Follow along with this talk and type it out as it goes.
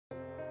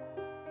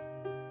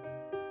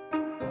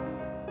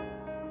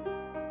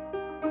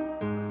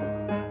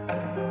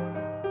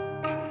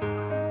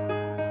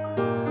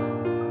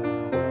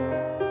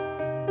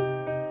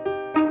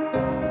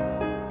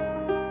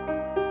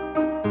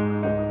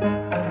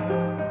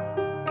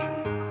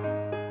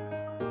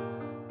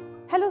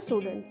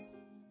students,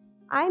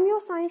 I am your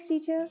science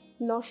teacher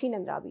Nausheen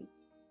Andrabi.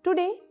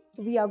 Today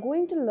we are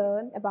going to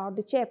learn about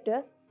the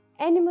chapter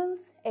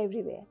Animals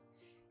Everywhere.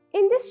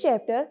 In this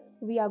chapter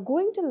we are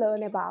going to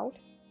learn about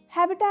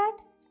habitat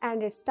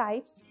and its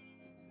types,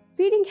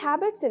 feeding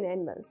habits in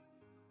animals,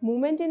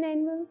 movement in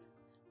animals,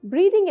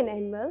 breathing in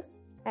animals,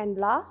 and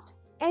last,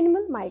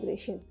 animal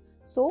migration.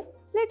 So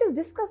let us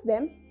discuss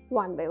them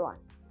one by one.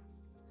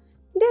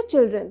 Dear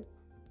children,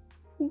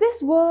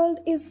 this world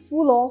is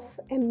full of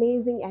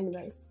amazing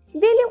animals.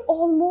 They live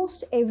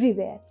almost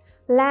everywhere: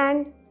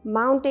 land,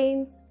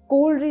 mountains,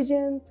 cold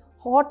regions,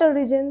 hotter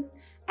regions,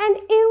 and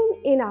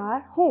even in our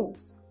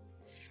homes.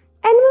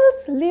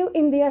 Animals live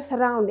in their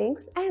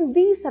surroundings, and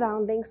these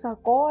surroundings are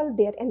called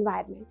their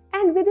environment.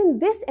 And within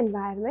this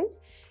environment,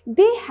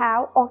 they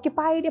have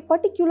occupied a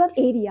particular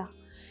area.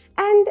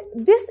 And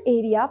this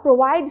area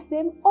provides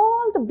them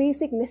all the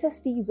basic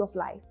necessities of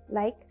life,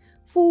 like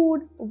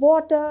food,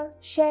 water,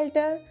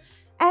 shelter,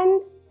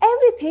 and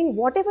everything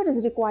whatever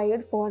is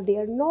required for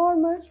their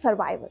normal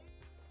survival.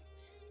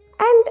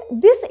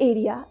 And this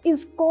area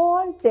is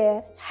called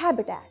their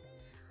habitat.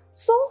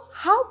 So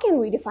how can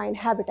we define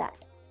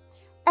habitat?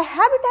 A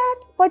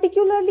habitat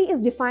particularly is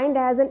defined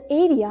as an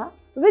area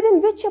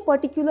within which a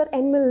particular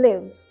animal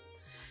lives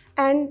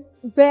and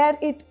where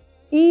it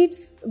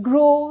eats,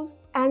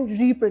 grows, and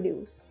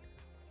reproduces.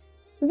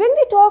 When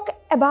we talk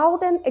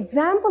about an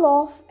example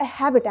of a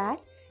habitat,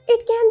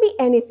 it can be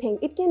anything.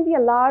 It can be a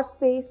large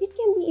space, it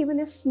can be even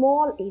a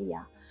small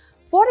area.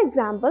 For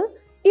example,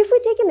 if we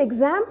take an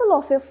example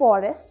of a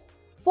forest,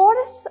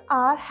 forests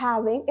are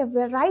having a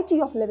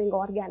variety of living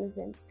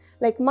organisms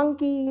like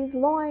monkeys,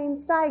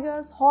 lions,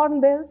 tigers,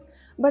 hornbills,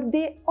 but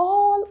they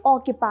all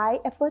occupy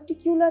a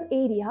particular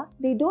area.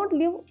 They don't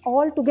live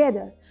all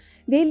together.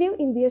 They live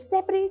in their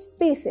separate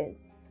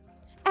spaces.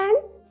 And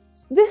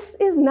this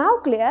is now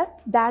clear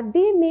that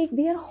they make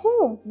their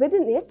home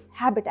within its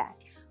habitat.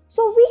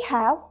 So we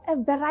have a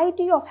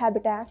variety of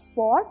habitats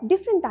for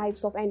different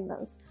types of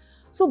animals.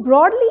 So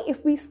broadly,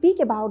 if we speak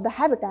about the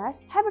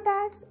habitats,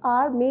 habitats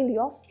are mainly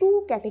of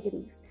two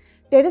categories: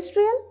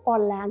 terrestrial or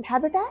land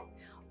habitat,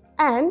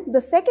 and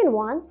the second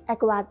one,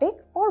 aquatic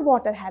or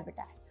water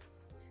habitat.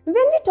 When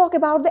we talk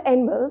about the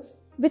animals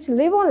which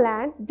live on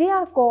land, they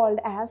are called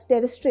as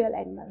terrestrial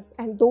animals,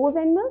 and those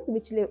animals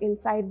which live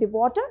inside the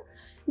water,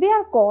 they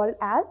are called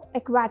as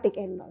aquatic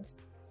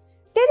animals.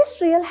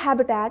 Terrestrial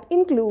habitat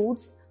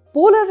includes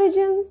polar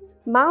regions,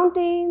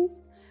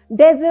 mountains,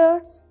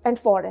 deserts, and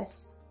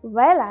forests,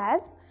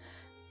 whereas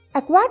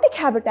aquatic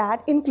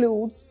habitat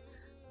includes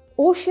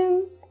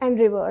oceans and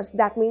rivers.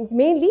 That means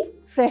mainly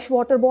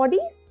freshwater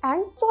bodies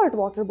and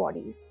saltwater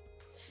bodies.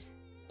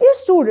 Dear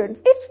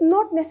students, it's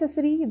not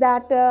necessary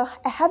that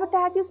a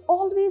habitat is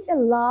always a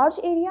large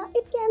area.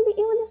 It can be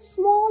even a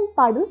small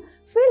puddle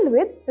filled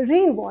with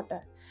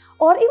rainwater,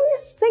 or even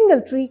a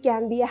single tree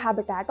can be a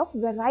habitat of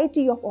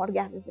variety of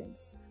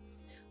organisms.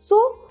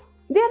 So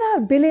there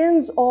are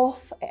billions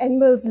of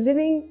animals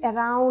living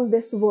around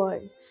this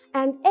world,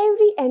 and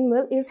every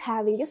animal is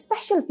having a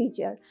special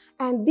feature,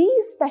 and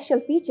these special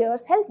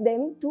features help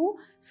them to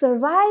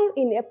survive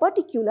in a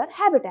particular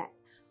habitat.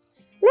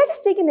 Let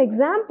us take an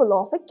example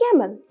of a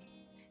camel.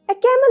 A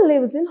camel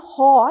lives in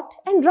hot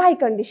and dry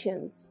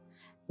conditions.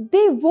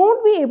 They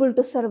won't be able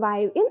to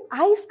survive in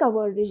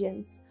ice-covered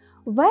regions.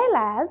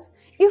 Whereas,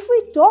 if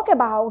we talk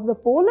about the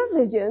polar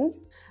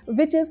regions,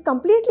 which is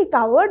completely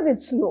covered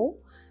with snow,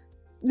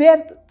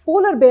 their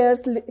polar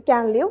bears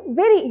can live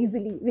very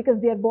easily because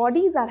their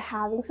bodies are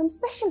having some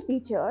special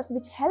features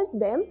which help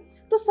them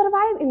to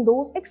survive in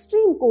those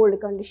extreme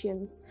cold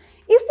conditions.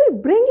 If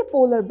we bring a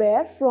polar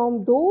bear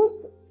from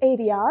those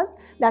areas,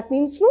 that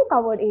means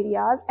snow-covered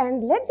areas,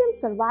 and let them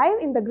survive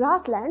in the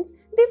grasslands,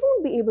 they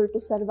won't be able to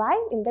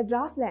survive in the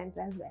grasslands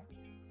as well.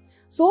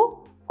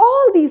 So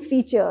all these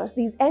features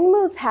these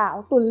animals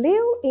have to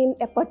live in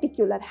a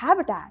particular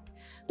habitat,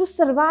 to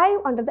survive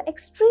under the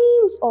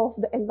extremes of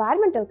the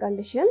environmental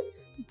conditions,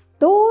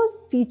 those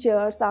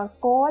features are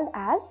called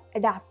as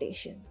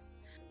adaptations.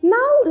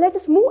 Now let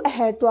us move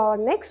ahead to our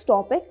next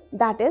topic,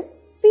 that is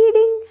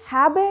feeding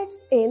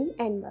habits in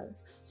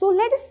animals. So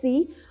let us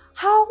see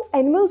how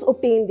animals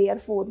obtain their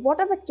food. What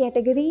are the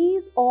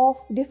categories of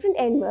different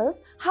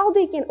animals, how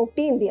they can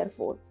obtain their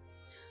food.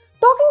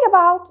 Talking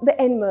about the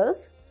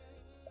animals,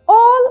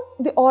 all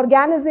the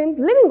organisms,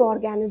 living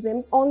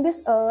organisms on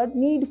this earth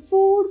need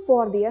food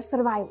for their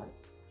survival.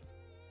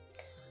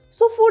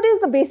 So food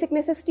is the basic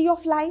necessity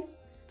of life.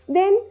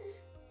 Then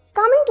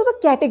coming to the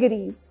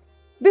categories.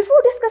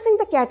 Before discussing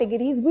the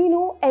categories, we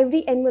know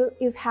every animal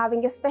is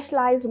having a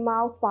specialized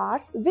mouth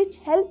parts which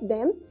help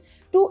them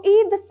to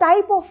eat the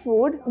type of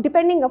food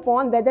depending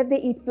upon whether they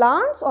eat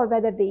plants or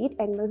whether they eat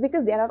animals,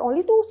 because there are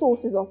only two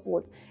sources of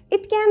food.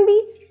 It can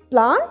be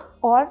plant,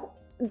 or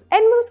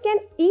animals can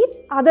eat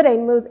other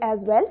animals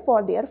as well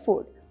for their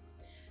food.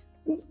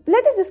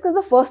 Let us discuss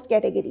the first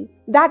category,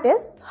 that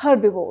is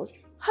herbivores.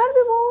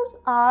 Herbivores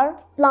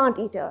are plant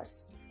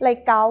eaters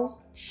like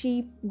cows,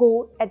 sheep,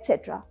 goat,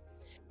 etc.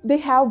 They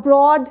have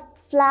broad,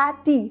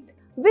 flat teeth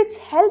which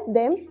help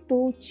them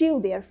to chew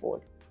their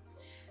food.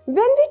 When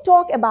we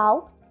talk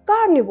about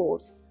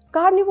carnivores,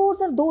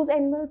 carnivores are those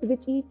animals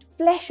which eat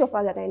flesh of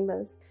other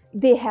animals.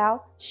 They have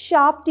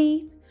sharp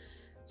teeth,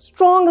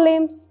 strong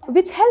limbs,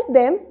 which help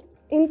them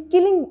in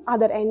killing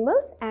other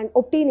animals and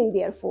obtaining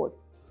their food.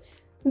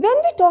 When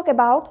we talk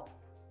about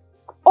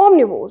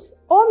omnivores,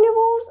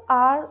 omnivores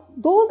are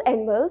those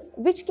animals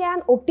which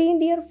can obtain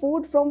their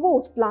food from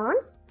both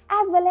plants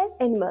as well as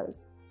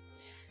animals.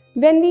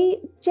 When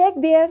we check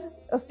their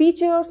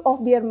features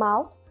of their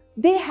mouth,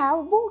 they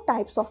have both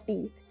types of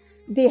teeth.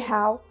 They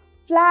have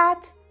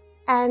flat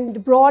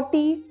and broad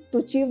teeth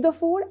to chew the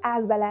food,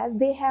 as well as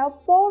they have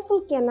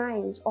powerful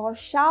canines or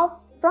sharp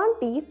front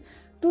teeth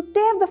to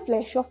tear the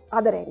flesh of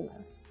other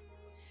animals.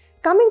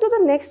 Coming to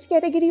the next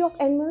category of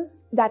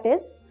animals, that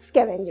is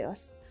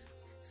scavengers.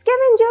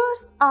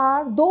 Scavengers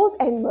are those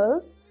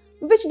animals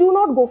which do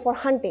not go for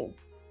hunting.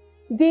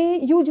 They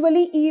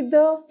usually eat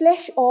the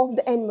flesh of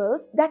the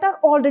animals that are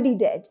already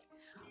dead.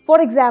 For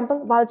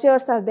example,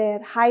 vultures are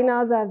there,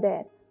 hyenas are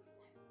there.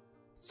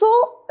 So,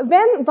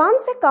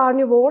 once a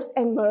carnivorous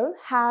animal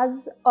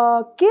has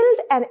killed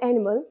an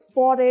animal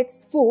for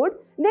its food,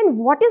 then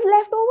what is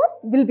left over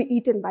will be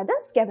eaten by the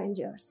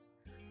scavengers.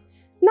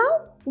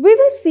 Now, we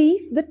will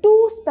see the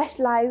two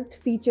specialized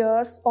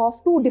features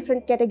of two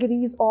different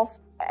categories of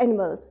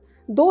animals.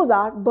 Those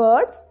are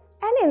birds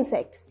and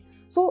insects.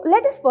 So,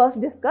 let us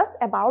first discuss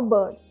about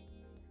birds.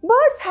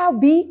 Birds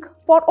have beak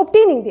for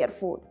obtaining their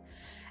food,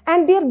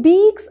 and their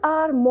beaks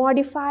are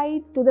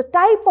modified to the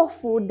type of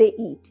food they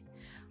eat.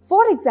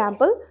 For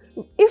example,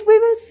 if we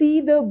will see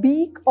the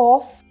beak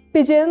of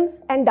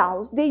pigeons and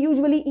doves, they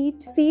usually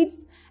eat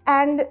seeds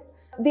and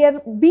their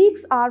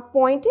beaks are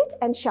pointed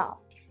and sharp.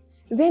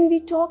 When we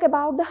talk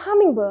about the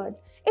hummingbird,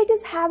 it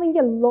is having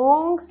a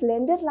long,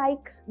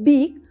 slender-like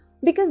beak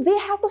because they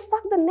have to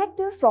suck the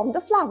nectar from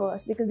the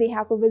flowers. Because they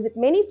have to visit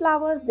many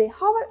flowers, they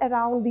hover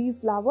around these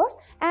flowers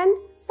and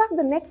suck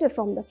the nectar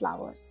from the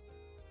flowers.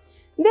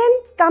 Then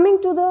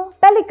coming to the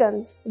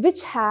pelicans,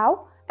 which have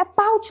a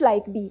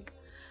pouch-like beak.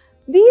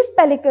 These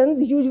pelicans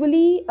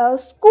usually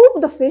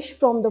scoop the fish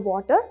from the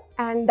water,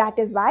 and that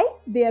is why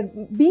their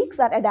beaks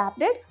are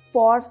adapted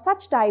for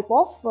such type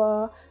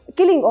of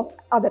killing of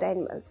other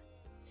animals.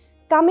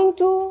 Coming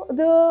to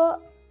the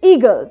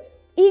eagles.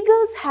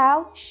 Eagles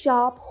have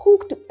sharp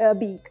hooked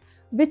beak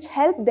which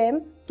help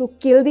them to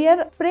kill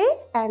their prey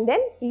and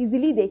then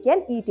easily they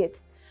can eat it.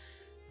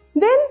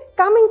 Then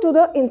coming to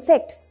the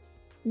insects.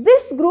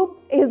 This group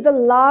is the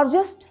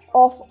largest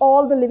of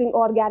all the living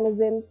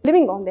organisms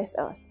living on this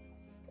earth.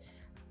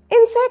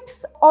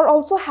 Insects are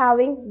also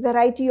having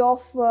variety of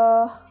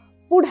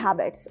food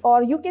habits,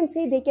 or you can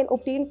say they can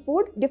obtain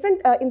food, different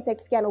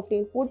insects can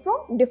obtain food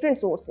from different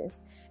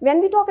sources.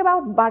 When we talk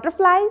about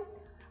butterflies,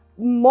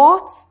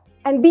 moths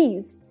and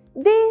bees,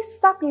 they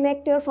suck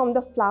nectar from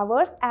the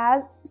flowers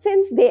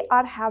since they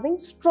are having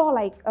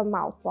straw-like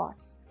mouth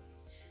parts.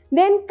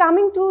 Then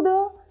coming to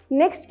the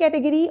next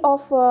category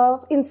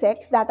of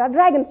insects, that are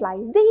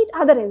dragonflies, they eat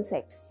other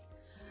insects.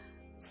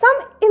 Some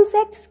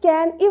insects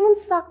can even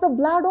suck the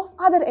blood of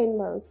other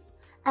animals,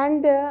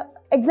 and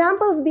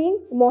examples being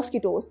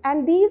mosquitoes,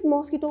 and these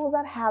mosquitoes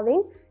are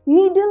having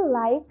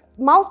needle-like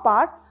mouth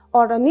parts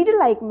or a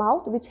needle-like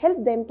mouth which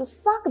help them to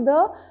suck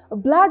the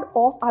blood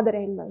of other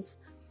animals.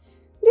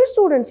 Dear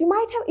students, you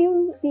might have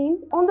even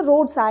seen on the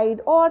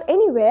roadside or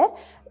anywhere,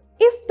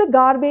 if the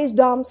garbage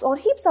dumps or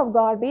heaps of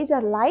garbage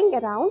are lying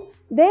around,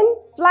 then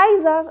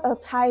flies are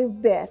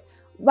thrive there.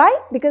 Why?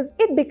 Because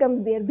it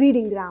becomes their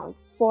breeding ground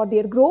for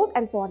their growth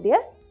and for their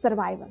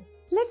survival.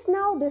 Let's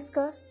now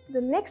discuss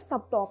the next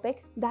subtopic,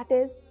 that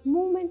is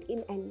movement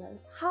in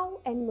animals, how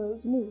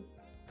animals move.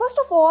 First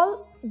of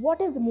all, what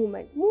is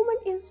movement? Movement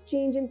is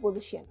change in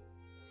position.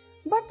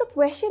 But the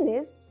question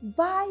is,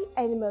 why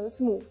animals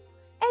move?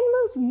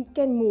 Animals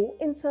can move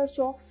in search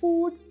of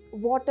food,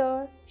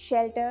 water,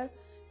 shelter,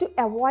 to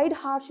avoid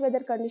harsh weather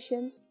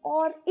conditions,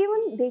 or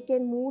even they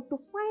can move to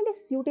find a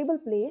suitable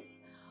place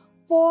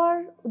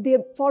for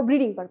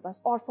breeding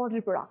purpose or for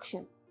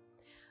reproduction.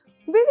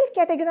 We will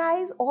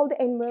categorize all the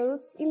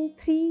animals in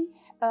three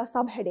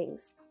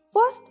subheadings.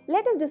 First,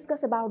 let us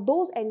discuss about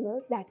those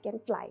animals that can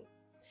fly.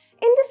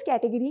 In this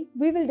category,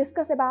 we will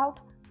discuss about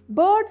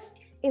birds,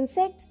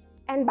 insects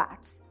and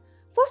bats.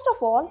 First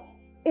of all,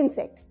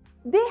 insects.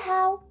 They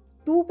have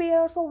 2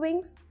 pairs of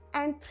wings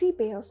and 3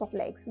 pairs of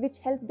legs which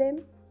help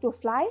them to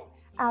fly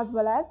as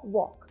well as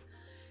walk.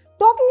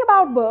 Talking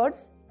about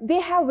birds, they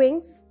have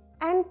wings,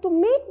 and to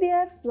make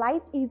their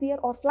flight easier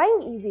or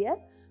flying easier,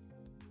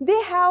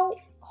 they have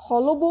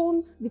hollow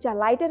bones which are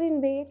lighter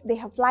in weight. They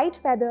have flight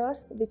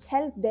feathers which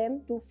help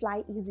them to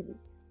fly easily.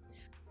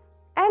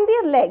 And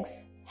their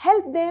legs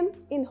help them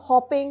in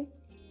hopping,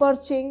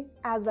 perching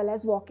as well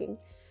as walking.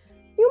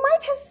 You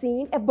might have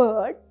seen a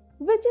bird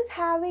which is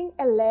having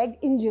a leg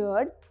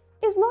injured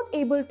is not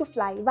able to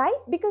fly. Why?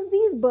 Because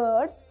these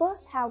birds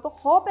first have to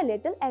hop a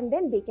little and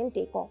then they can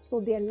take off. So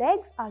their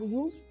legs are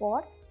used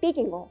for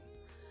taking off.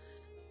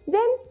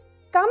 Then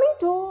coming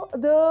to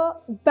the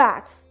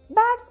bats.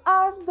 Bats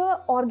are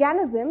the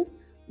organisms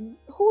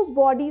whose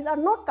bodies are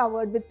not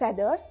covered with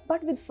feathers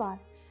but with fur.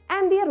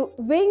 and their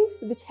wings,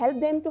 which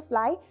help them to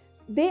fly,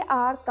 they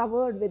are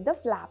covered with the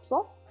flaps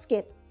of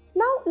skin.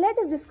 Now let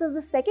us discuss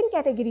the second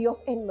category of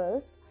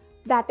animals,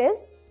 that is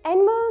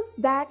animals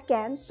that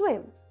can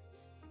swim.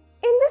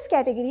 In this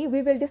category,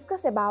 we will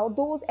discuss about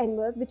those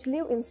animals which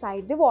live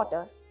inside the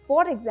water.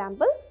 For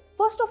example,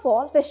 first of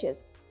all,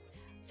 fishes.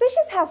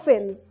 Fishes have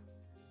fins,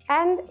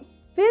 and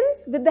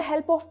fins, with the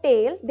help of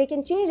tail, they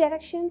can change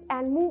directions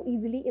and move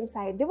easily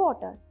inside the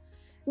water.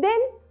 Then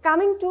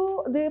coming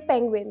to the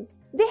penguins,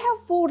 they have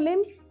four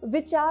limbs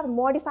which are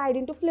modified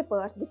into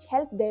flippers, which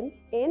help them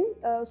in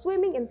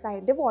swimming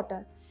inside the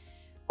water.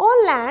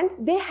 On land,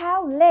 they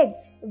have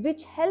legs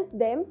which help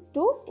them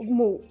to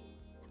move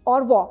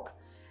or walk.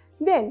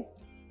 Then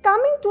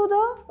coming to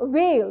the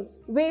whales,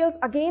 whales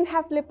again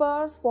have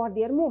flippers for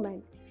their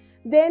movement.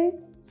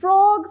 Then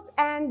frogs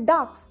and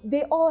ducks,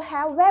 they all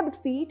have webbed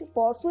feet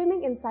for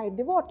swimming inside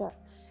the water.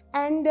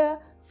 And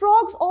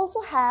frogs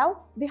also have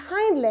the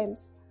hind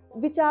limbs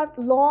which are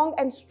long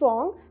and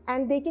strong,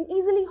 and they can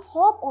easily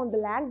hop on the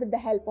land with the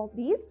help of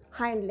these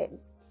hind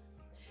limbs.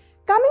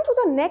 Coming to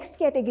the next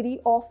category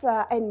of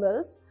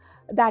animals,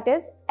 that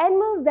is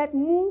animals that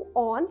move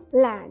on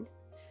land.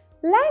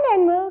 Land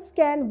animals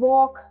can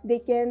walk, they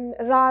can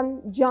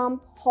run,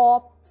 jump,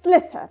 hop,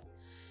 slither.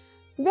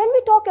 When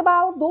we talk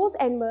about those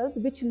animals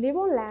which live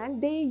on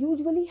land, they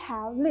usually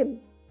have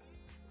limbs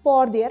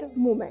for their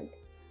movement.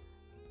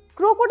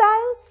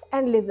 Crocodiles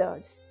and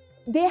lizards,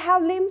 they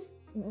have limbs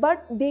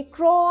but they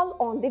crawl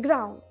on the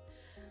ground.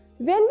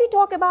 When we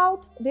talk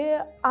about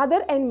the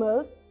other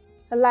animals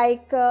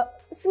like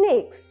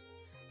snakes,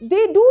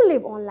 they do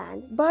live on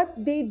land but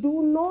they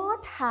do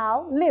not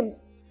have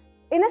limbs.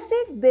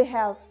 Instead, they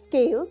have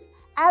scales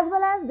as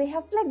well as they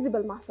have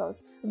flexible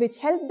muscles which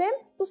help them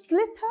to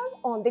slither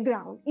on the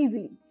ground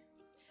easily.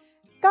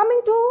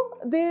 Coming to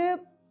the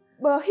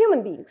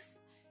human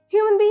beings.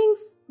 Human beings,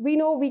 we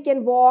know we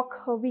can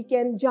walk, we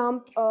can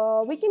jump,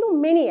 we can do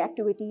many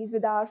activities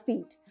with our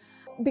feet.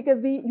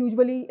 Because we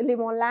usually live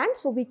on land,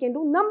 so we can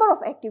do number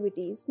of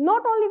activities,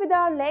 not only with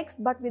our legs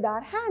but with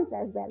our hands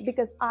as well,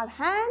 because our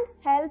hands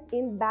help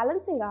in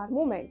balancing our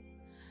movements.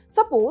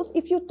 Suppose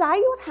if you tie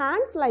your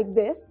hands like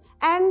this,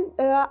 and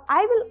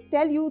I will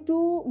tell you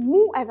to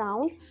move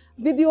around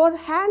with your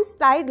hands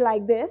tied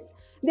like this,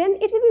 then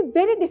it will be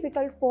very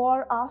difficult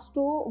for us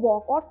to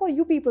walk or for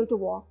you people to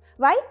walk.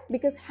 Why?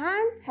 Because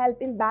hands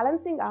help in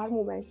balancing our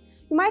movements.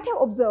 You might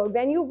have observed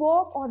when you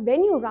walk or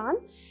when you run,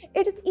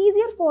 it is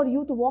easier for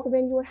you to walk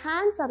when your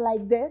hands are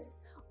like this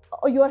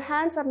or your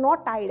hands are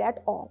not tied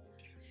at all.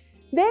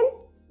 Then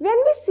when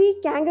we see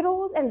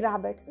kangaroos and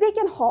rabbits, they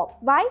can hop.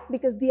 Why?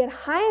 Because their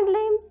hind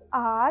limbs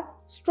are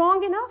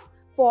strong enough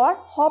for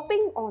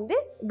hopping on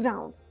the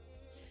ground.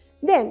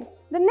 Then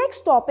the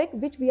next topic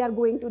which we are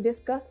going to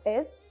discuss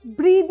is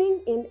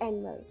breathing in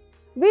animals.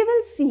 We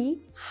will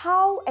see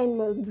how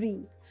animals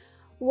breathe,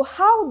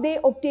 how they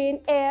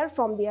obtain air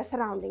from their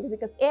surroundings,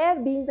 because air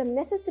being the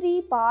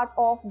necessary part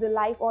of the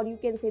life, or you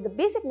can say the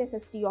basic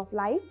necessity of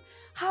life,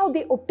 how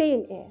they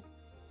obtain air.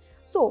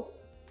 So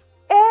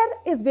air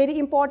is very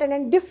important,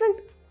 and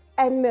different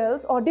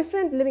animals or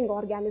different living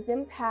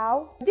organisms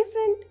have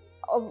different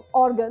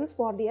organs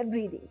for their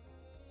breathing.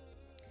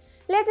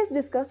 Let us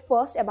discuss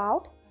first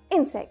about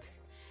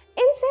insects.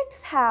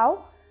 Insects have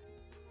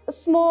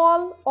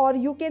small, or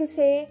you can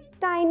say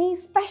tiny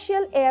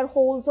special air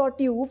holes or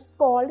tubes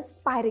called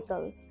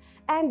spiracles,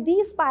 and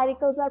these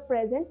spiracles are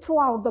present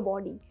throughout the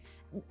body,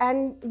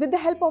 and with the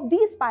help of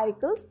these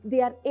spiracles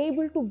they are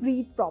able to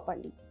breathe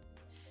properly.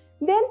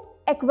 Then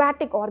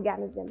aquatic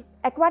organisms.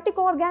 Aquatic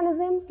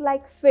organisms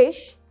like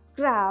fish,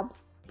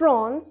 crabs,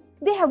 prawns,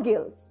 they have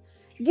gills.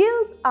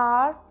 Gills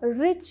are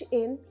rich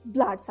in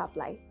blood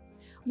supply.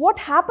 What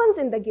happens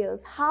in the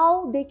gills,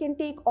 how they can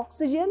take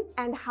oxygen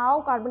and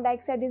how carbon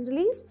dioxide is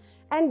released,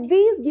 and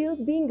these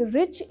gills being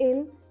rich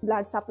in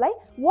blood supply,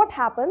 what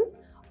happens?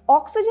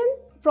 Oxygen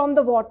from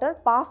the water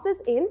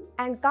passes in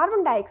and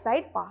carbon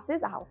dioxide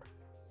passes out.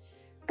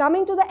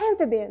 Coming to the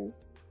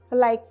amphibians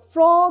like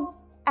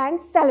frogs and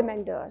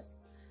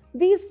salamanders.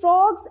 These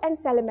frogs and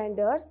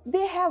salamanders,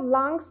 they have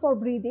lungs for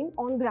breathing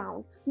on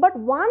ground, but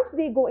once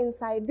they go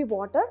inside the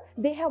water,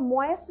 they have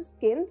moist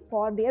skin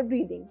for their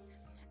breathing.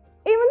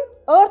 Even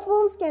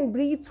earthworms can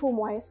breathe through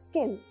moist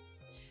skin.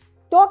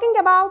 Talking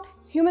about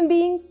human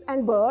beings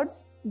and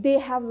birds, they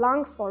have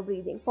lungs for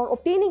breathing, for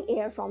obtaining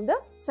air from the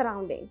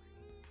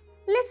surroundings.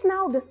 Let's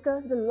now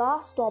discuss the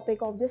last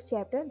topic of this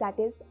chapter, that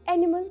is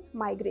animal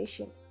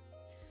migration.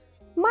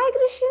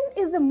 Migration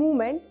is the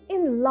movement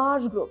in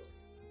large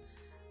groups.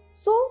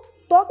 So,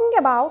 talking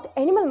about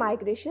animal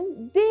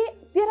migration,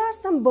 there are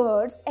some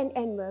birds and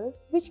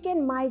animals which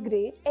can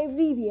migrate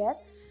everywhere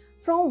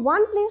from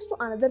one place to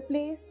another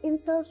place in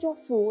search of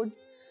food,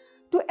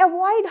 to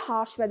avoid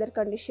harsh weather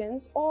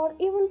conditions, or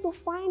even to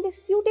find a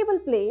suitable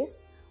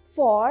place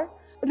for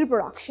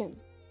reproduction.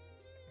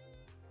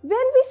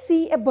 When we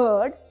see a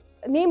bird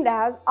named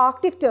as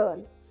Arctic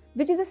tern,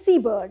 which is a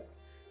seabird,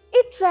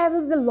 it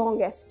travels the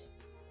longest.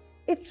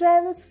 It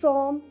travels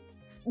from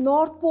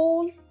North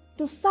Pole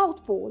to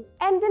South Pole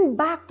and then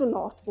back to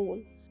North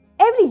Pole.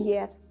 Every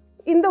year,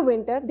 in the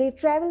winter, they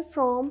travel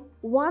from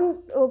one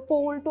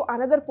pole to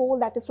another pole,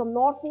 that is from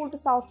North Pole to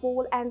South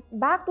Pole and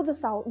back to the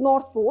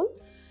North Pole.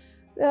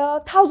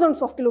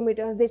 Thousands of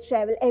kilometers they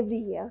travel every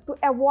year to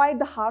avoid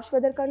the harsh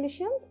weather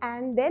conditions,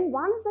 and then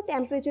once the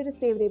temperature is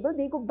favorable,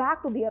 they go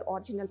back to their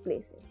original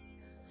places.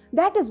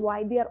 That is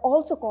why they are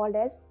also called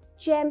as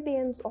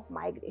champions of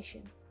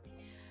migration.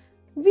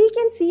 We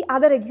can see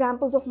other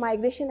examples of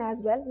migration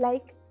as well,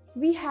 like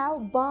we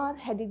have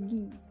bar-headed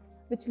geese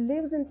which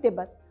lives in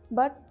Tibet,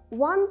 but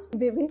once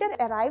the winter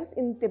arrives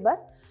in Tibet,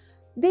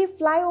 they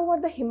fly over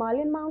the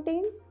Himalayan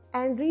mountains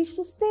and reach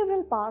to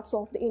several parts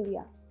of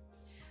India.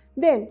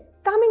 Then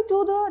coming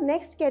to the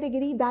next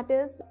category, that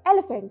is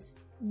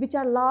elephants, which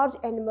are large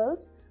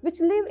animals which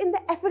live in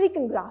the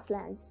African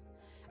grasslands.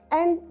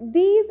 And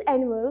these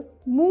animals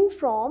move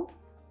from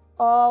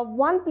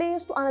one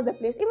place to another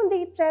place. Even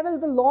they travel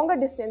the longer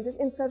distances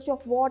in search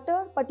of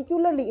water,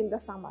 particularly in the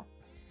summer.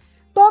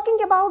 Talking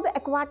about the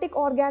aquatic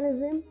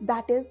organism,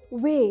 that is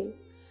whale.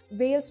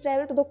 Whales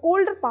travel to the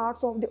colder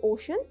parts of the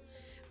ocean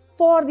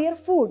for their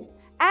food,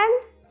 and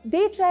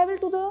they travel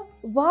to the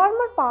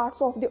warmer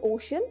parts of the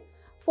ocean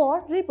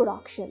for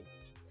reproduction.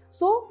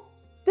 So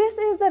this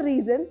is the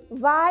reason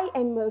why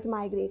animals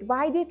migrate,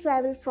 why they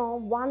travel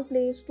from one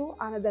place to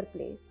another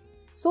place.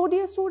 So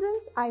dear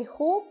students, I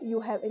hope you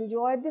have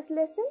enjoyed this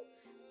lesson.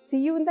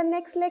 See you in the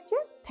next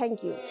lecture.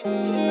 Thank you.